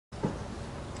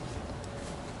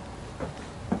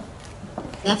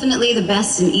Definitely the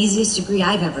best and easiest degree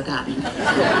I've ever gotten.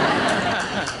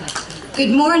 Good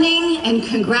morning and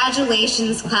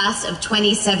congratulations, class of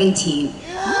 2017.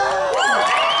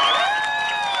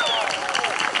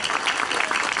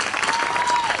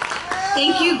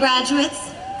 Thank you,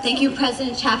 graduates. Thank you,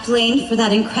 President Chapdelaine, for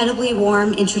that incredibly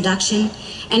warm introduction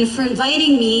and for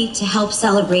inviting me to help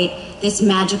celebrate this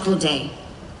magical day.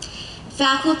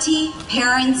 Faculty,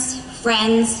 parents,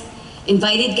 friends,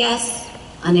 invited guests,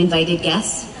 uninvited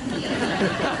guests,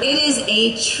 it is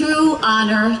a true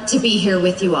honor to be here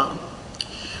with you all.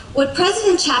 What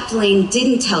President Chapdelaine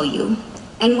didn't tell you,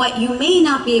 and what you may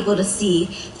not be able to see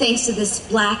thanks to this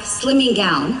black slimming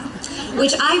gown,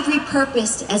 which I've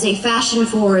repurposed as a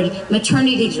fashion-forward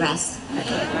maternity dress,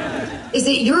 is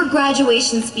that your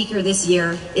graduation speaker this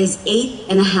year is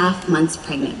 8.5 months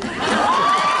pregnant.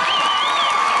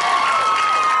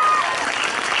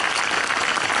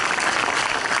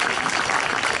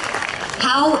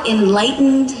 How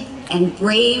enlightened and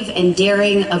brave and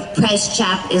daring of Pres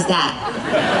Chap is that?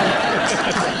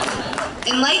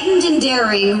 Enlightened and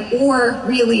daring, or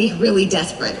really, really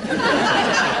desperate.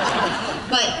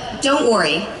 But don't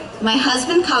worry, my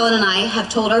husband Colin and I have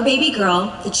told our baby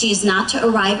girl that she is not to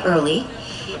arrive early,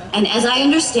 and as I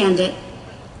understand it,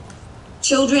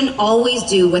 children always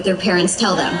do what their parents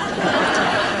tell them.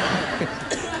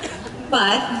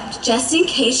 But just in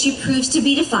case she proves to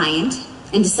be defiant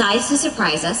and decides to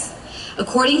surprise us,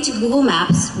 according to Google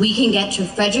Maps, we can get to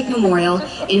Frederick Memorial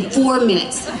in 4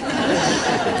 minutes.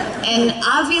 And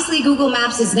obviously Google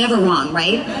Maps is never wrong,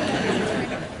 right?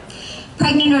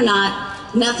 Pregnant or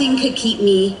not, nothing could keep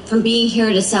me from being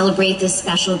here to celebrate this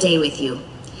special day with you.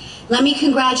 Let me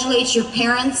congratulate your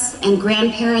parents and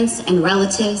grandparents and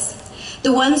relatives,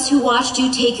 the ones who watched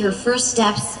you take your first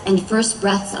steps and first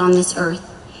breaths on this earth,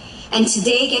 and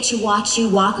today get to watch you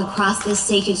walk across this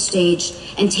sacred stage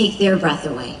and take their breath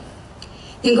away.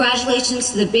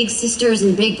 Congratulations to the big sisters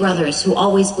and big brothers who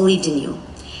always believed in you,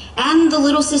 and the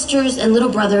little sisters and little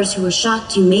brothers who were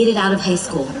shocked you made it out of high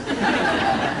school.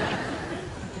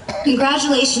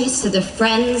 Congratulations to the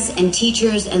friends and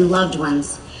teachers and loved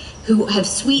ones who have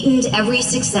sweetened every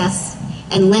success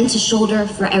and lent a shoulder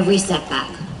for every setback.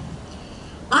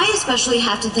 I especially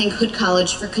have to thank Hood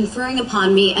College for conferring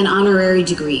upon me an honorary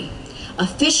degree,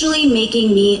 officially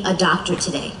making me a doctor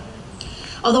today.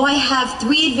 Although I have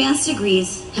 3 advanced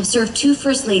degrees, have served 2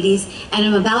 first ladies, and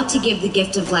am about to give the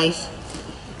gift of life,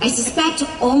 I suspect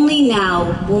only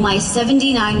now will my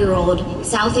 79-year-old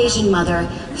South Asian mother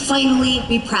finally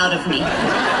be proud of me.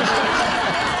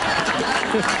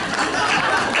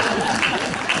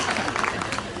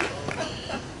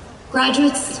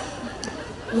 Graduates,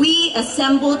 we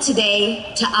assemble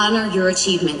today to honor your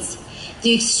achievements,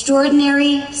 the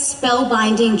extraordinary,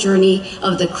 spellbinding journey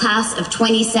of the class of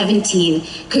 2017.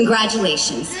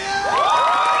 Congratulations.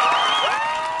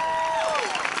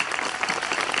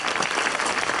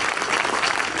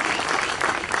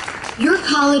 Your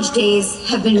college days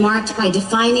have been marked by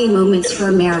defining moments for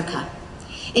America.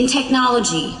 In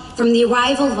technology, from the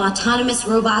arrival of autonomous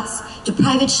robots to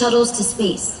private shuttles to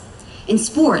space. In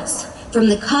sports, from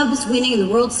the Cubs winning the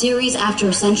World Series after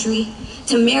a century,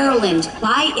 to Maryland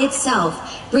by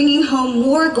itself bringing home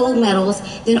more gold medals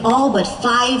than all but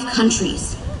 5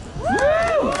 countries.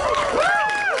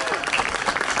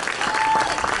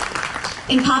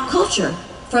 In pop culture,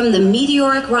 from the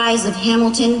meteoric rise of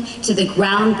Hamilton to the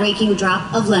groundbreaking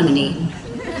drop of Lemonade.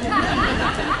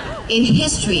 In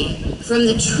history, from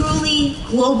the truly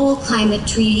global climate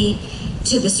treaty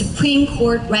to the Supreme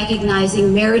Court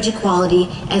recognizing marriage equality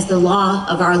as the law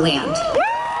of our land.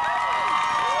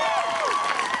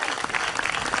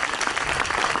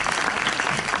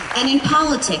 And in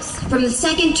politics, from the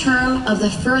second term of the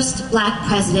first black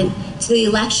president to the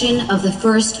election of the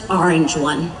first orange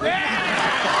one.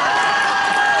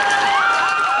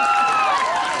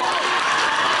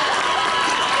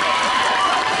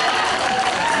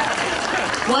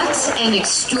 What an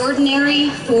extraordinary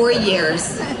 4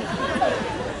 years.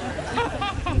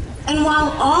 And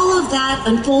while all of that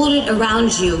unfolded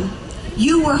around you,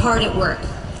 you were hard at work.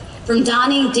 From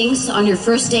donning dinks on your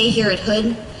first day here at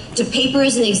Hood, to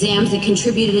papers and exams that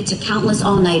contributed to countless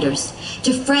all-nighters,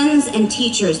 to friends and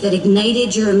teachers that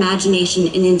ignited your imagination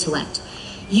and intellect.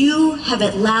 You have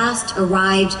at last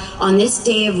arrived on this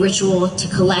day of ritual to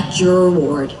collect your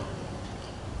reward.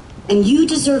 And you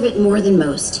deserve it more than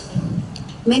most.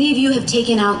 Many of you have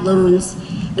taken out loans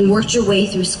and worked your way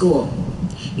through school.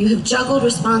 You have juggled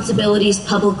responsibilities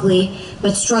publicly,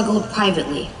 but struggled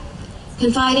privately,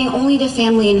 confiding only to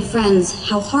family and friends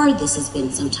how hard this has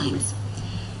been sometimes.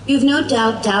 You've no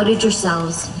doubt doubted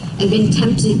yourselves and been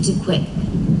tempted to quit.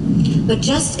 But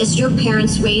just as your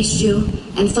parents raised you,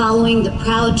 and following the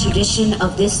proud tradition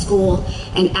of this school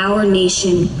and our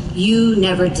nation, you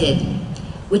never did,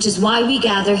 which is why we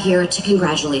gather here to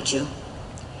congratulate you.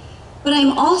 But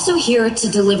I'm also here to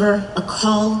deliver a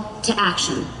call to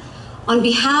action on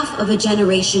behalf of a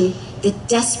generation that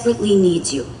desperately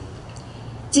needs you.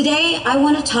 Today, I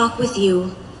want to talk with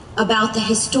you about the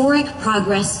historic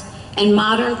progress and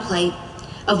modern plight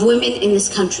of women in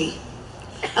this country,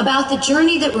 about the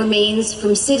journey that remains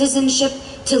from citizenship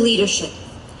to leadership,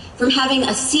 from having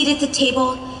a seat at the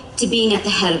table to being at the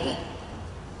head of it.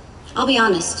 I'll be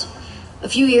honest, a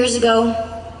few years ago,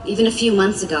 even a few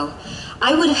months ago,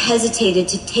 I would have hesitated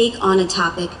to take on a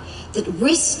topic that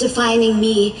risks defining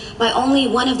me by only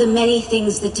one of the many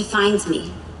things that defines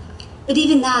me. But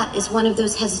even that is one of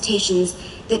those hesitations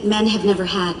that men have never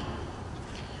had.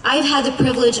 I've had the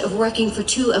privilege of working for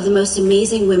two of the most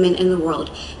amazing women in the world,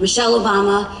 Michelle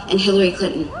Obama and Hillary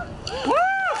Clinton.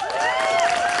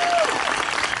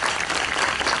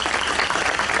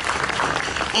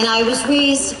 And I was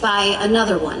raised by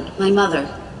another one, my mother.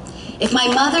 If my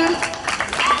mother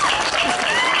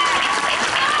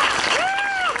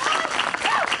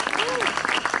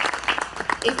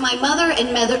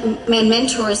and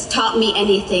mentors taught me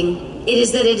anything, it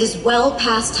is that it is well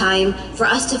past time for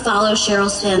us to follow Sheryl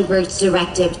Sandberg's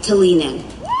directive to lean in.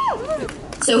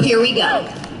 So here we go.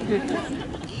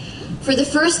 For the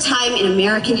first time in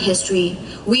American history,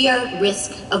 we are at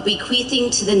risk of bequeathing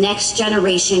to the next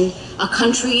generation a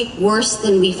country worse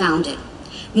than we found it,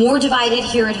 more divided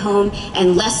here at home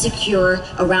and less secure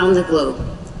around the globe.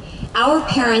 Our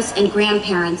parents and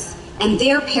grandparents and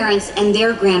their parents and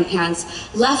their grandparents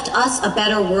left us a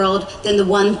better world than the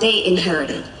one they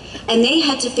inherited. And they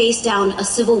had to face down a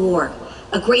civil war,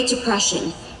 a Great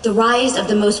Depression, the rise of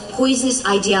the most poisonous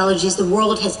ideologies the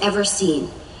world has ever seen,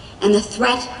 and the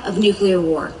threat of nuclear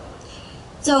war.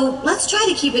 So let's try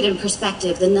to keep it in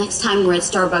perspective the next time we're at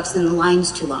Starbucks and the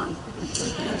line's too long.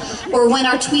 Or when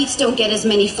our tweets don't get as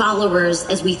many followers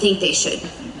as we think they should.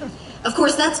 Of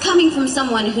course, that's coming from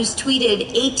someone who's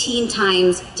tweeted 18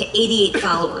 times to 88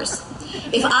 followers.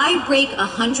 If I break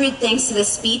 100 thanks to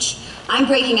this speech, I'm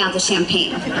breaking out the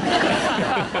champagne.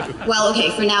 Well, okay,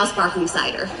 for now, sparkling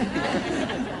cider.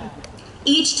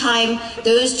 Each time,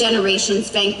 those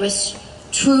generations vanquish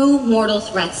true mortal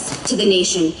threats to the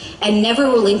nation and never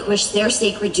relinquish their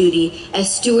sacred duty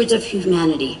as stewards of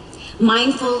humanity,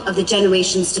 mindful of the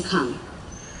generations to come.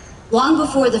 Long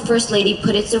before the First Lady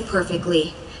put it so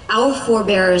perfectly, our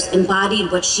forebears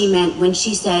embodied what she meant when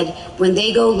she said, "When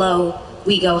they go low,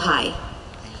 we go high."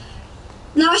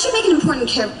 Now, I should make an important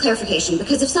clarification,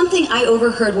 because of something I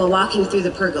overheard while walking through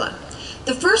the pergola.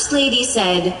 The First Lady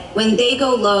said, "When they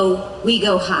go low, we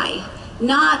go high,"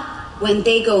 not "when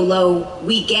they go low,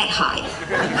 we get high."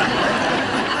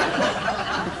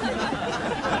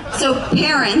 So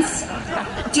parents,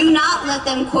 do not let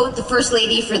them quote the First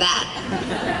Lady for that.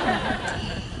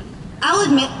 I'll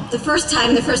admit, the first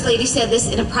time the First Lady said this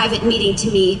in a private meeting to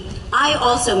me, I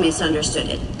also misunderstood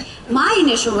it. My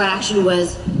initial reaction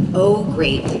was, oh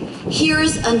great,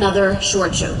 here's another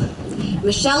short joke.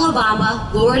 Michelle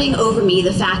Obama lording over me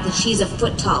the fact that she's a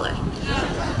foot taller.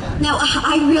 Now,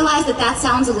 I realize that that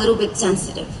sounds a little bit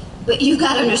sensitive, but you've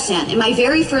got to understand, in my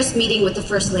very first meeting with the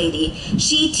First Lady,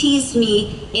 she teased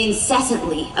me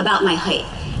incessantly about my height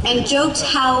and joked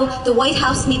how the White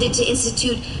House needed to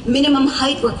institute minimum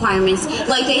height requirements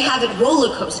like they have at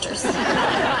roller coasters.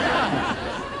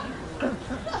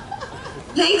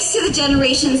 Thanks to the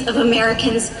generations of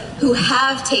Americans who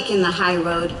have taken the high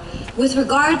road, with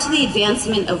regard to the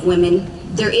advancement of women,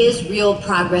 there is real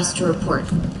progress to report,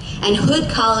 and Hood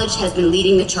College has been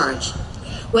leading the charge.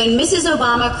 When Mrs.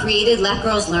 Obama created Let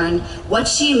Girls Learn, what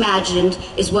she imagined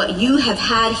is what you have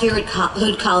had here at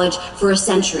Hood College for a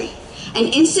century. An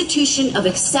institution of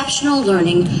exceptional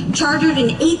learning chartered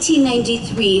in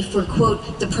 1893 for,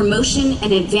 quote, the promotion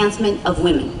and advancement of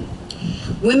women.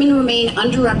 Women remain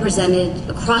underrepresented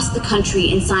across the country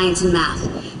in science and math.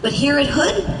 But here at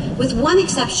Hood, with one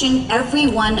exception, every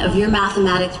one of your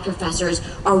mathematics professors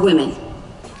are women.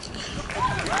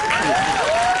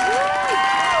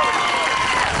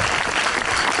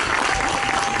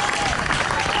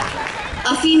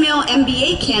 A female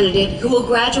MBA candidate who will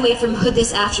graduate from Hood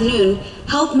this afternoon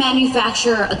helped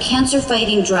manufacture a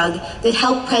cancer-fighting drug that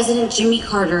helped President Jimmy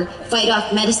Carter fight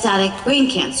off metastatic brain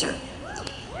cancer.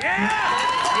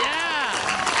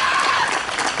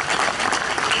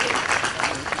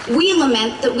 We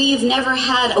lament that we've never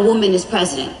had a woman as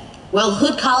president. Well,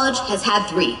 Hood College has had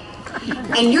 3.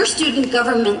 And your student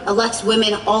government elects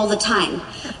women all the time.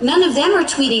 None of them are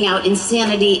tweeting out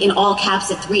insanity in all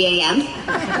caps at 3 a.m.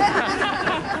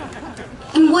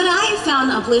 And what I have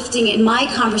found uplifting in my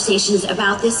conversations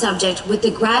about this subject with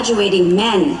the graduating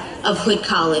men of Hood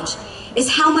College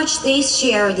is how much they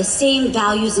share the same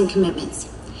values and commitments.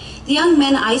 The young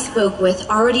men I spoke with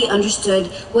already understood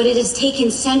what it has taken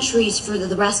centuries for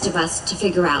the rest of us to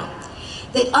figure out,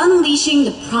 that unleashing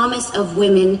the promise of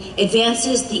women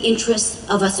advances the interests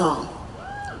of us all.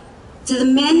 To the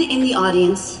men in the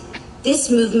audience,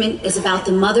 this movement is about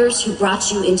the mothers who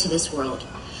brought you into this world,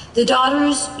 the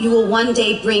daughters you will one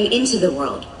day bring into the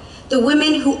world, the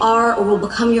women who are or will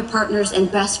become your partners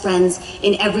and best friends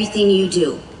in everything you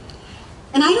do.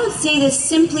 And I don't say this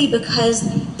simply because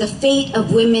the fate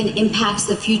of women impacts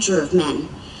the future of men,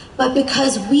 but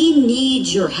because we need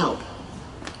your help.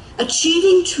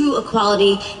 Achieving true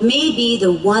equality may be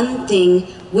the one thing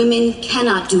women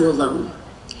cannot do alone.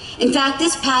 In fact,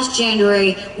 this past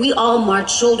January, we all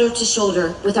marched shoulder to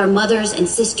shoulder with our mothers and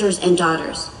sisters and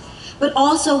daughters, but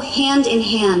also hand in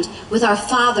hand with our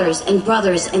fathers and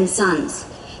brothers and sons,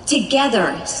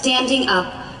 together standing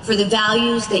up for the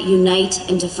values that unite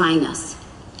and define us.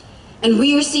 And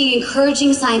we are seeing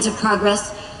encouraging signs of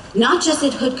progress, not just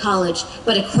at Hood College,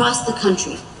 but across the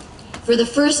country. For the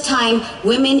first time,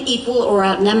 women equal or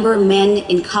outnumber men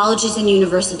in colleges and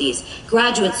universities,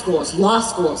 graduate schools, law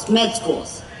schools, med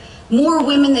schools. More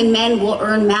women than men will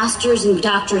earn master's and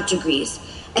doctorate degrees.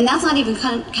 And that's not even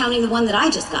counting the one that I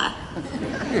just got.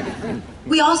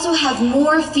 We also have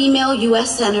more female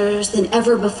U.S. senators than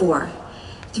ever before.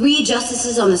 3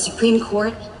 justices on the Supreme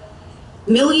Court,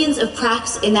 millions of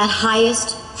cracks in that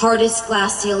highest, hardest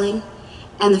glass ceiling,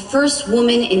 and the first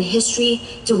woman in history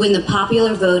to win the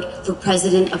popular vote for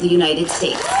President of the United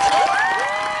States.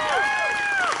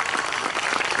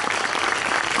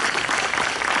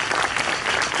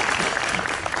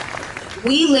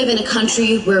 We live in a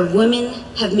country where women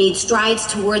have made strides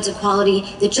towards equality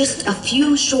that just a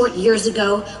few short years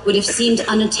ago would have seemed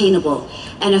unattainable,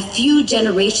 and a few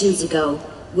generations ago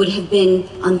would have been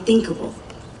unthinkable.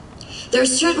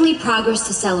 There's certainly progress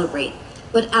to celebrate,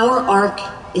 but our arc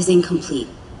is incomplete.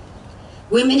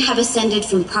 Women have ascended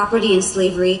from property and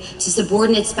slavery to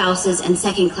subordinate spouses and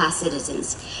second-class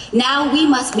citizens. Now we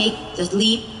must make the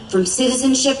leap from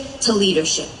citizenship to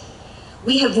leadership.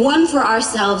 We have won for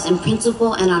ourselves in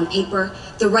principle and on paper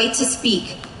the right to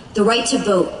speak, the right to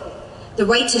vote, the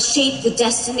right to shape the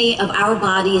destiny of our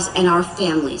bodies and our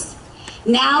families.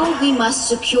 Now we must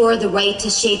secure the right to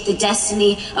shape the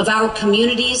destiny of our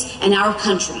communities and our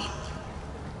country.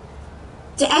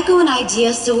 To echo an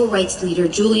idea civil rights leader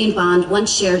Julian Bond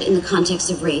once shared in the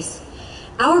context of race,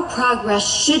 our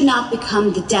progress should not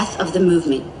become the death of the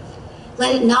movement.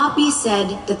 Let it not be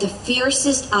said that the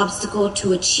fiercest obstacle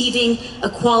to achieving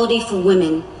equality for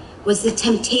women was the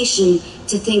temptation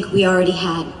to think we already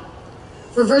had.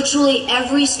 For virtually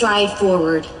every stride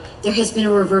forward, there has been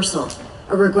a reversal,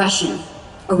 a regression,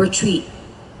 a retreat.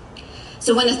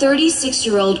 So when a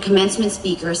 36-year-old commencement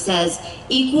speaker says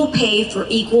equal pay for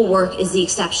equal work is the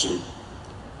exception,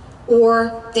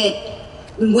 or that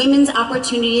women's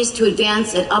opportunities to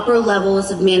advance at upper levels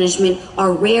of management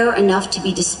are rare enough to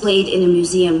be displayed in a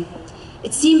museum,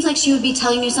 it seems like she would be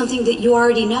telling you something that you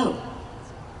already know.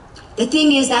 The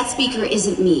thing is, that speaker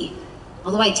isn't me,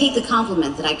 although I take the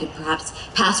compliment that I could perhaps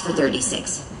pass for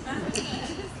 36.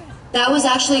 That was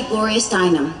actually Gloria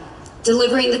Steinem,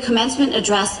 delivering the commencement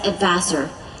address at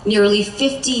Vassar nearly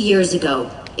 50 years ago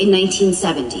in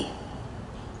 1970.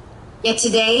 Yet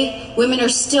today, women are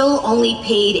still only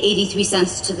paid 83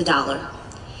 cents to the dollar.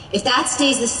 If that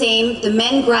stays the same, the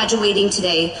men graduating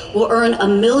today will earn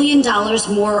 $1 million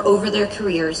more over their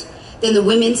careers than the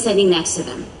women sitting next to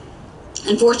them.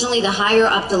 Unfortunately, the higher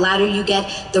up the ladder you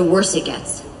get, the worse it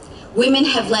gets. Women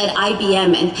have led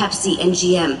IBM and Pepsi and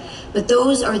GM, but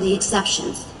those are the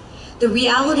exceptions. The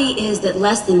reality is that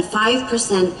less than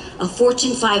 5% of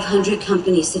Fortune 500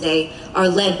 companies today are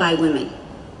led by women.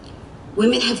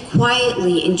 Women have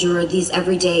quietly endured these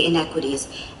everyday inequities,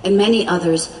 and many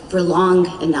others for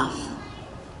long enough.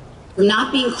 From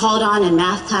not being called on in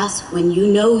math class when you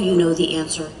know the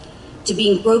answer, to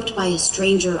being groped by a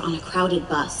stranger on a crowded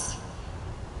bus.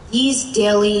 These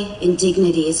daily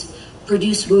indignities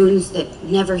produce wounds that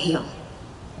never heal.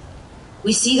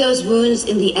 We see those wounds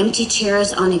in the empty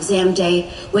chairs on exam day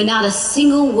when not a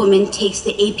single woman takes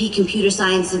the AP Computer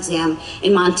Science exam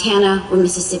in Montana or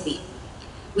Mississippi.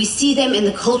 We see them in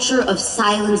the culture of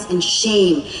silence and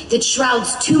shame that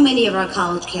shrouds too many of our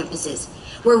college campuses,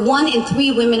 where 1 in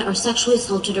 3 women are sexually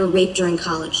assaulted or raped during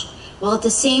college, while at the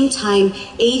same time,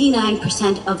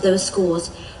 89% of those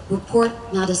schools report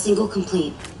not a single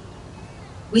complaint.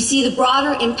 We see the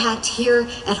broader impact here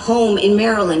at home in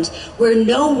Maryland, where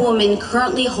no woman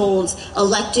currently holds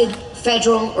elected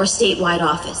federal or statewide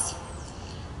office.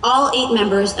 All 8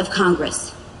 members of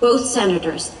Congress, both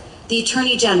senators, the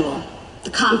Attorney General,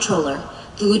 the Comptroller,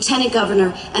 the Lieutenant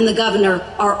Governor, and the Governor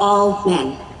are all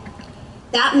men.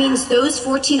 That means those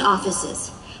 14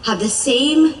 offices have the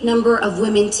same number of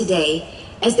women today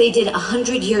as they did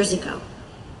 100 years ago,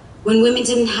 when women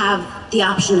didn't have the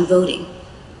option of voting,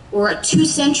 or 2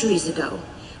 centuries ago,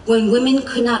 when women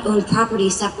could not own property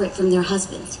separate from their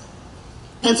husbands.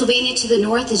 Pennsylvania to the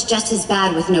north is just as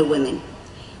bad with no women.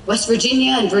 West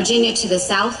Virginia and Virginia to the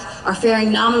south are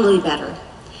faring nominally better,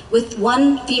 with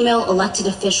 1 female elected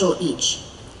official each.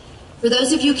 For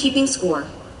those of you keeping score,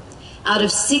 out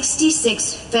of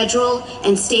 66 federal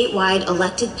and statewide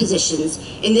elected positions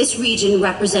in this region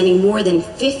representing more than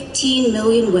 15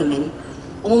 million women,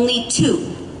 only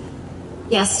 2,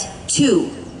 yes, 2,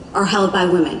 are held by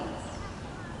women.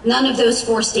 None of those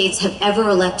 4 states have ever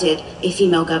elected a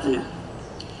female governor.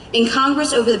 In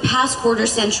Congress over the past quarter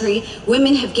century,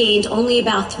 women have gained only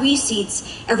about 3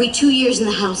 seats every 2 years in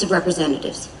the House of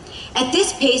Representatives. At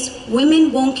this pace,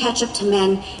 women won't catch up to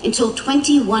men until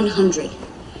 2100,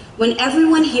 when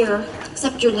everyone here,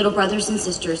 except your little brothers and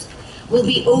sisters, will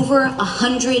be over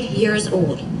 100 years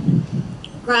old.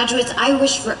 Graduates, I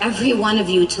wish for every one of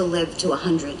you to live to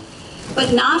 100,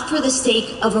 but not for the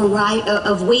sake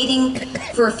of waiting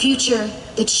for a future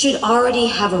that should already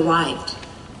have arrived.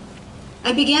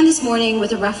 I began this morning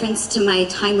with a reference to my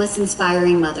timeless,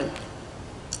 inspiring mother.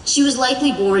 She was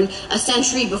likely born a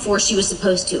century before she was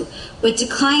supposed to, but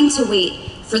declined to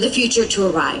wait for the future to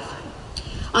arrive.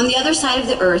 On the other side of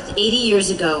the earth, 80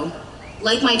 years ago,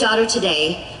 like my daughter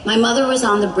today, my mother was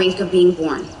on the brink of being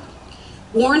born.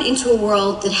 Born into a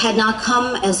world that had not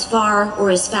come as far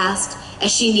or as fast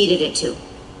as she needed it to.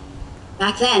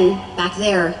 Back then, back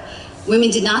there, women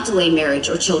did not delay marriage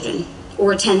or children,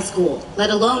 or attend school,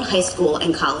 let alone high school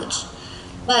and college.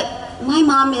 But my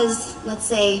mom is, let's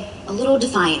say, a little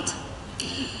defiant.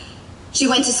 She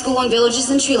went to school in villages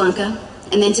in Sri Lanka,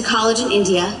 and then to college in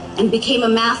India, and became a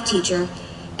math teacher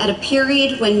at a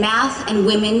period when math and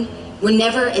women were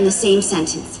never in the same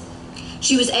sentence.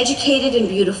 She was educated and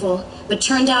beautiful, but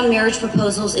turned down marriage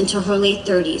proposals into her late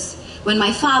 30s, when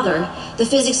my father, the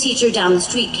physics teacher down the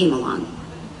street, came along.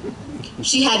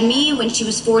 She had me when she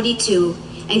was 42,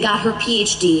 and got her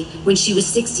PhD when she was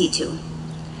 62.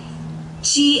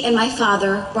 She and my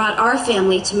father brought our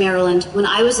family to Maryland when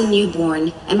I was a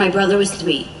newborn and my brother was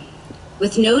 3,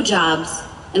 with no jobs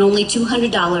and only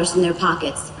 $200 in their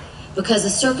pockets, because the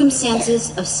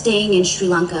circumstances of staying in Sri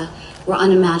Lanka were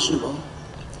unimaginable.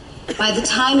 By the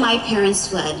time my parents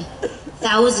fled,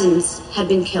 thousands had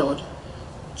been killed.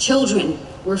 Children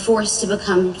were forced to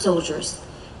become soldiers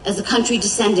as the country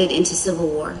descended into civil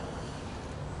war.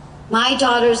 My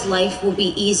daughter's life will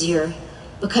be easier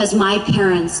because my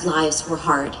parents' lives were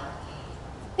hard.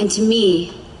 And to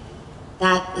me,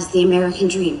 that is the American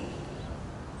dream.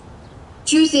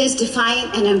 Truth is,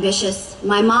 defiant and ambitious,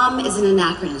 my mom is an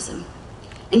anachronism.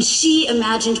 And she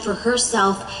imagined for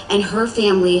herself and her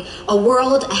family a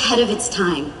world ahead of its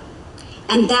time.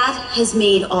 And that has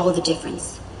made all the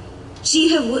difference.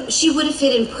 She would have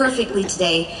fit in perfectly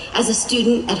today as a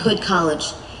student at Hood College.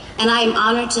 And I am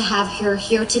honored to have her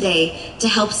here today to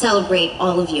help celebrate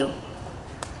all of you.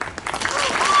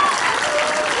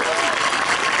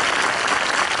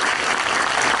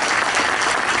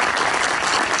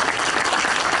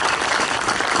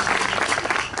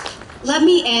 Let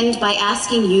me end by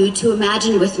asking you to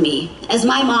imagine with me, as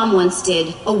my mom once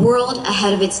did, a world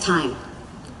ahead of its time.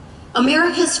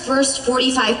 America's first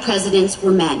 45 presidents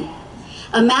were men.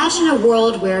 Imagine a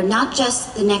world where not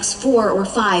just the next 4 or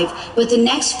 5, but the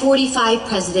next 45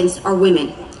 presidents are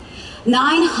women.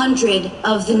 900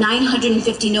 of the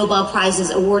 950 Nobel Prizes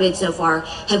awarded so far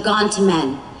have gone to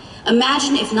men.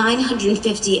 Imagine if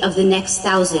 950 of the next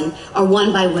 1,000 are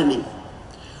won by women.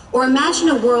 Or imagine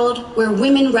a world where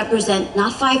women represent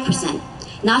not 5%,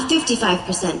 not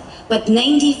 55%, but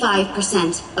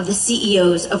 95% of the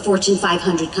CEOs of Fortune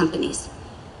 500 companies.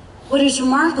 What is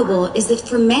remarkable is that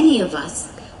for many of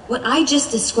us, what I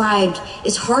just described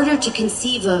is harder to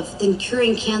conceive of than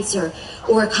curing cancer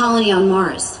or a colony on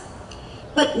Mars.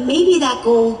 But maybe that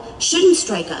goal shouldn't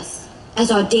strike us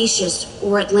as audacious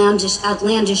or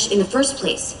outlandish in the first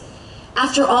place.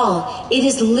 After all, it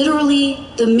is literally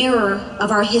the mirror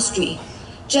of our history,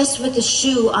 just with the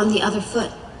shoe on the other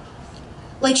foot.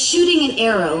 Like shooting an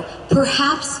arrow,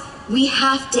 perhaps we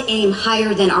have to aim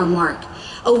higher than our mark,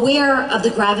 aware of the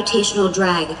gravitational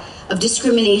drag of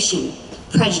discrimination,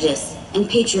 prejudice, and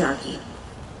patriarchy.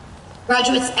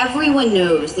 Graduates, everyone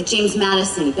knows that James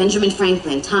Madison, Benjamin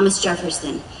Franklin, Thomas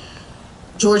Jefferson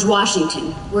George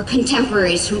Washington were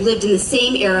contemporaries who lived in the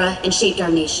same era and shaped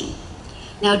our nation.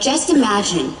 Now just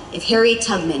imagine if Harriet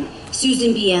Tubman,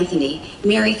 Susan B. Anthony,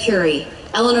 Mary Curie,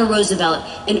 Eleanor Roosevelt,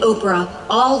 and Oprah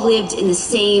all lived in the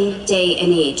same day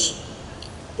and age.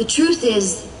 The truth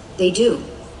is, they do.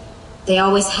 They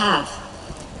always have.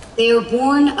 They are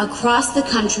born across the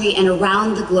country and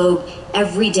around the globe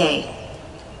every day.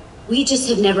 We just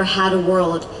have never had a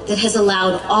world that has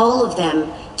allowed all of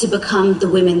them to become the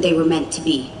women they were meant to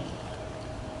be.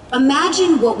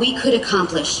 Imagine what we could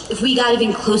accomplish if we got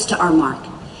even close to our mark,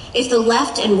 if the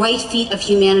left and right feet of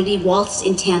humanity waltzed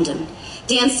in tandem,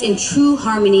 danced in true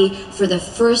harmony for the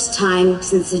first time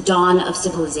since the dawn of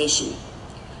civilization.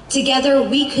 Together,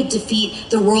 we could defeat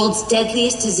the world's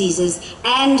deadliest diseases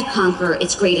and conquer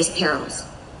its greatest perils.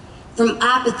 From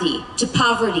apathy, to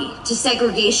poverty, to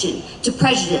segregation, to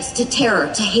prejudice, to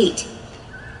terror, to hate.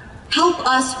 Help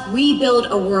us rebuild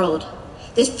a world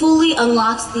that fully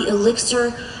unlocks the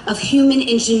elixir of human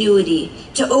ingenuity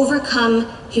to overcome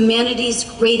humanity's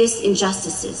greatest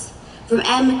injustices, from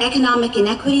economic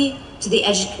inequity to the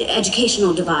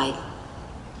educational divide.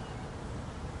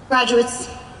 Graduates,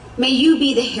 may you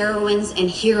be the heroines and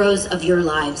heroes of your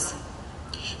lives.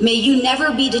 May you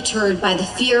never be deterred by the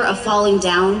fear of falling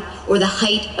down or the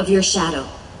height of your shadow.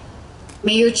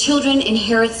 May your children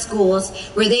inherit schools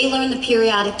where they learn the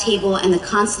periodic table and the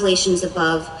constellations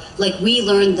above, like we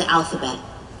learned the alphabet,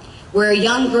 where a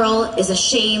young girl is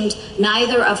ashamed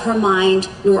neither of her mind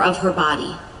nor of her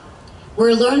body,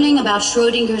 where learning about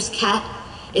Schrodinger's cat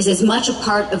is as much a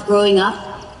part of growing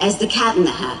up as the cat in the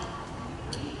hat,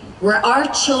 where our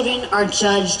children are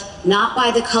judged not by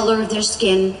the color of their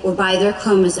skin or by their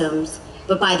chromosomes,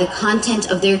 but by the content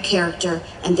of their character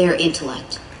and their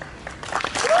intellect.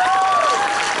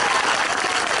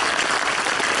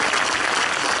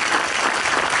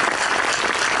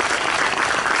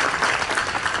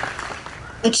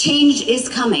 A change is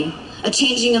coming, a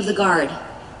changing of the guard,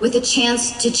 with a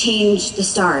chance to change the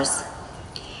stars.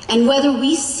 And whether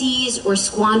we seize or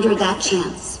squander that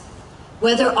chance,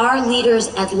 whether our leaders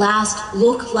at last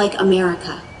look like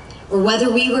America, or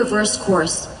whether we reverse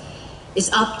course,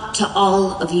 is up to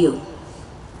all of you.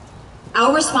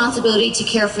 Our responsibility to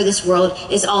care for this world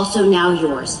is also now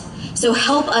yours. So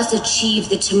help us achieve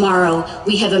the tomorrow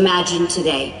we have imagined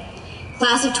today.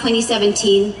 Class of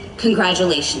 2017,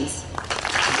 congratulations.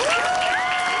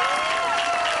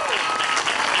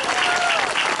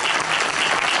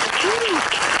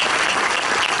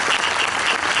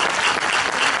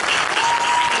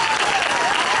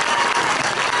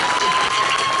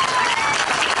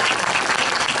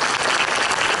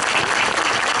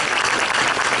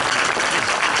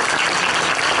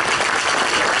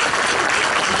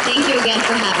 Thank you again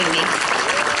for having me.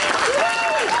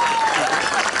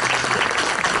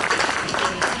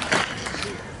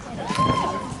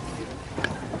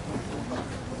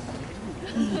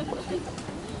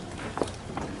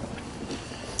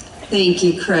 Thank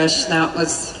you, Krish. That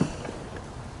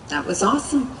was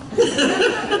awesome.